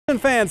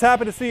Fans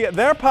happy to see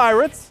their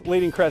Pirates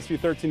leading Crestview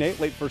 13-8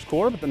 late first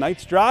quarter, but the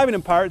Knights driving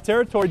in Pirate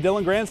territory.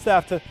 Dylan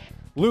Grandstaff to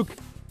Luke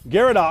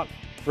Garridock,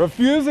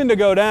 refusing to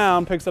go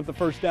down, picks up the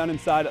first down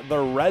inside the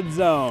red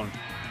zone.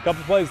 A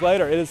couple plays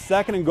later, it is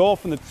 2nd and goal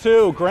from the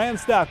 2.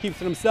 Grandstaff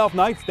keeps it himself.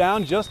 Knights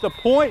down just a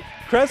point.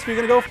 Crestview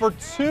going to go for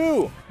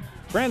 2.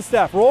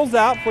 Grandstaff rolls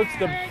out, flips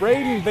to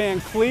Braden Van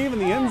Cleve in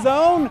the end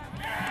zone.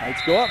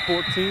 Knights go up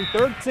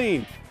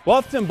 14-13.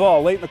 Bluffton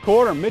ball late in the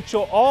quarter.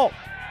 Mitchell Alt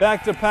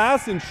back to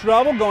pass, in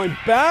trouble, going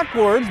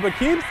backwards, but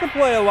keeps the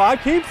play alive,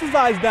 keeps his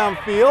eyes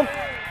downfield,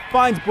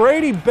 finds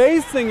Brady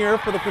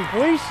Basinger for the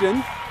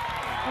completion,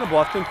 and a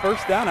Bluffton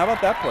first down. How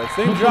about that play?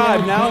 Same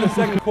drive now in the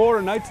second quarter.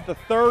 Knights at the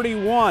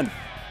 31.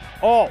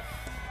 Alt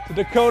to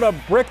Dakota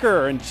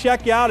Bricker, and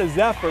check out his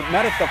effort.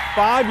 Met at the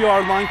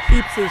 5-yard line,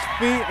 keeps his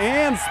feet,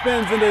 and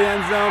spins into the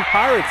end zone.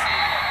 Pirates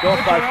go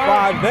up by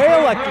 5. They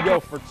elect to go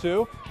for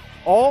 2.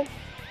 Alt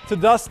to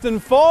Dustin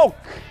Folk.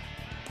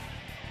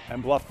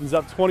 And Bluffton's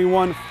up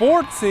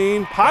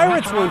 21-14.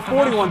 Pirates win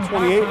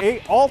 41-28.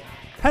 8 all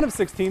 10 of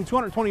 16,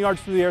 220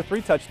 yards through the air, 3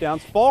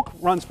 touchdowns. Falk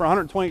runs for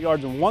 128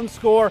 yards and 1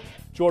 score.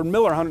 Jordan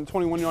Miller,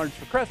 121 yards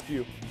for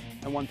Crestview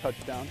and 1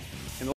 touchdown.